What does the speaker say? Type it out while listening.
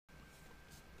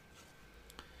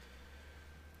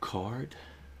Card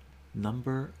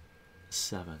number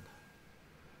 7.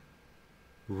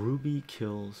 Ruby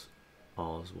kills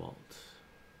Oswald.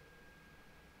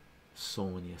 So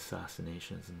many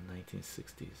assassinations in the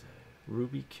 1960s.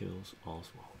 Ruby kills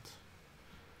Oswald.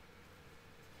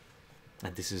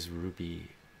 And this is Ruby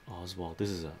Oswald. This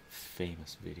is a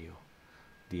famous video.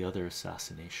 The other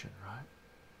assassination, right?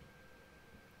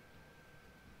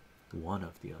 One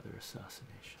of the other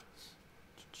assassinations.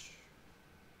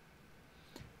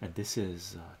 And this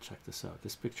is check this out.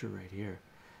 This picture right here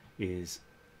is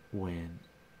when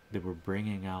they were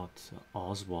bringing out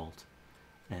Oswald,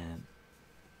 and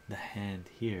the hand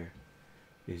here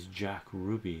is Jack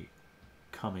Ruby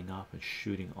coming up and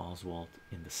shooting Oswald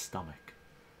in the stomach,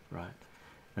 right?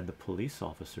 And the police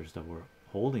officers that were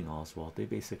holding Oswald, they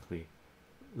basically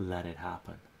let it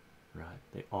happen, right?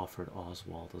 They offered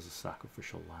Oswald as a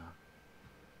sacrificial lamb.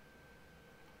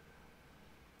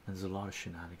 And there's a lot of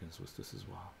shenanigans with this as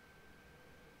well.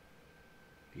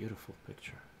 Beautiful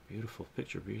picture, beautiful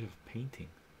picture, beautiful painting,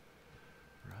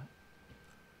 right?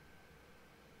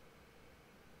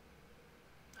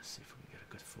 Let's see if we can get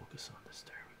a good focus on this.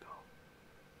 There we go.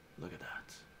 Look at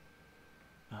that.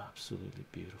 Absolutely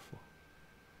beautiful.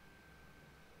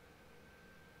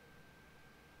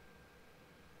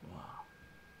 Wow.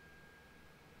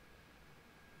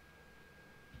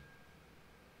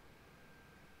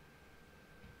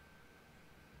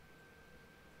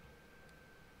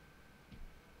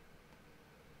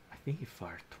 I think he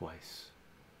fired twice.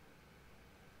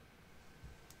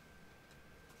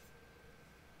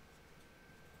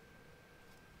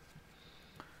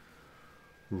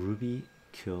 Ruby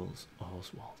kills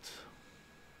Oswald.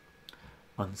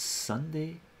 On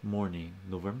Sunday morning,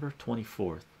 November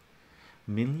 24th,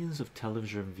 millions of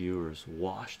television viewers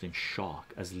watched in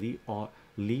shock as Lee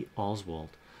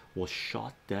Oswald was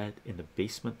shot dead in the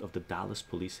basement of the Dallas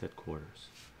police headquarters.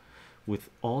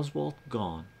 With Oswald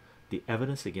gone, the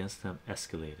evidence against him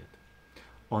escalated.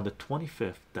 On the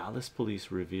 25th, Dallas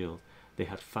police revealed they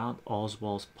had found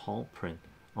Oswald's palm print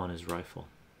on his rifle.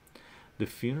 The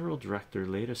funeral director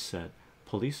later said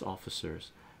police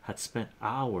officers had spent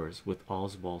hours with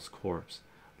Oswald's corpse,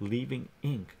 leaving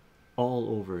ink all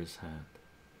over his hand.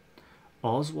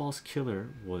 Oswald's killer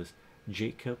was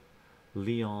Jacob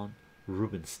Leon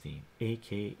Rubenstein,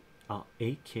 aka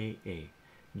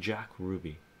Jack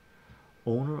Ruby,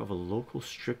 owner of a local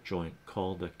strip joint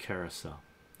called the Carousel.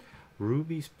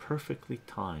 Ruby's perfectly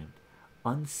timed,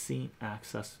 unseen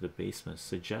access to the basement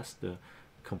suggests the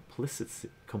complicity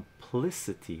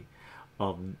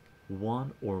of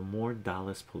one or more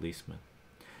Dallas policemen,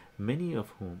 many of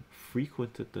whom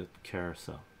frequented the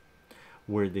Carousel,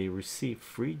 where they received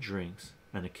free drinks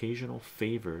and occasional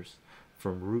favors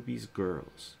from Ruby's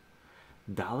girls.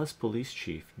 Dallas Police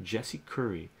Chief Jesse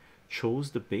Curry chose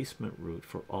the basement route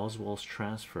for Oswald's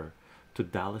transfer to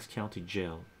Dallas County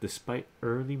Jail, despite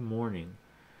early morning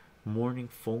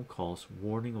phone calls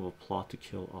warning of a plot to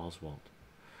kill Oswald.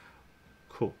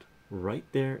 Quote, right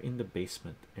there in the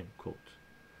basement, end quote.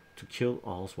 To kill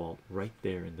Oswald right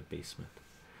there in the basement.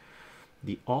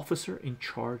 The officer in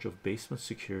charge of basement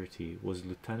security was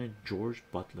Lieutenant George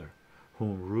Butler,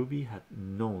 whom Ruby had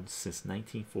known since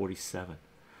 1947.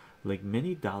 Like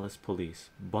many Dallas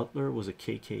police, Butler was a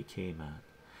KKK man,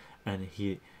 and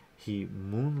he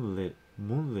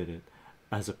moonlighted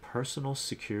as a personal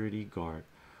security guard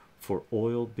for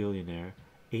oil billionaire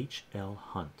H.L.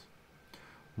 Hunt.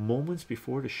 Moments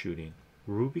before the shooting,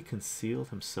 Ruby concealed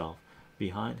himself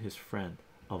behind his friend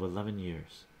of 11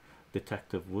 years,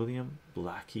 Detective William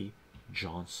Blackie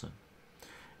Johnson.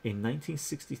 In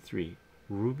 1963,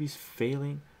 Ruby's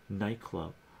failing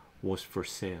nightclub was for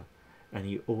sale, and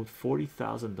he owed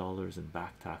 $40,000 in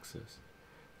back taxes.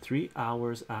 3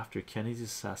 hours after Kennedy's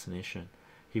assassination,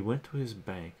 he went to his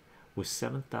bank with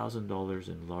 $7,000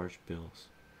 in large bills.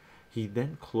 He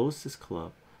then closed his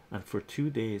club, and for 2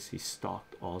 days he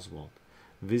stalked Oswald,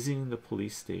 visiting the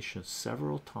police station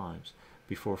several times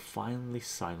before finally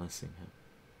silencing him.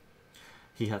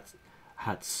 He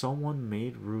had someone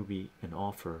made Ruby an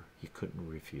offer he couldn't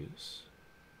refuse.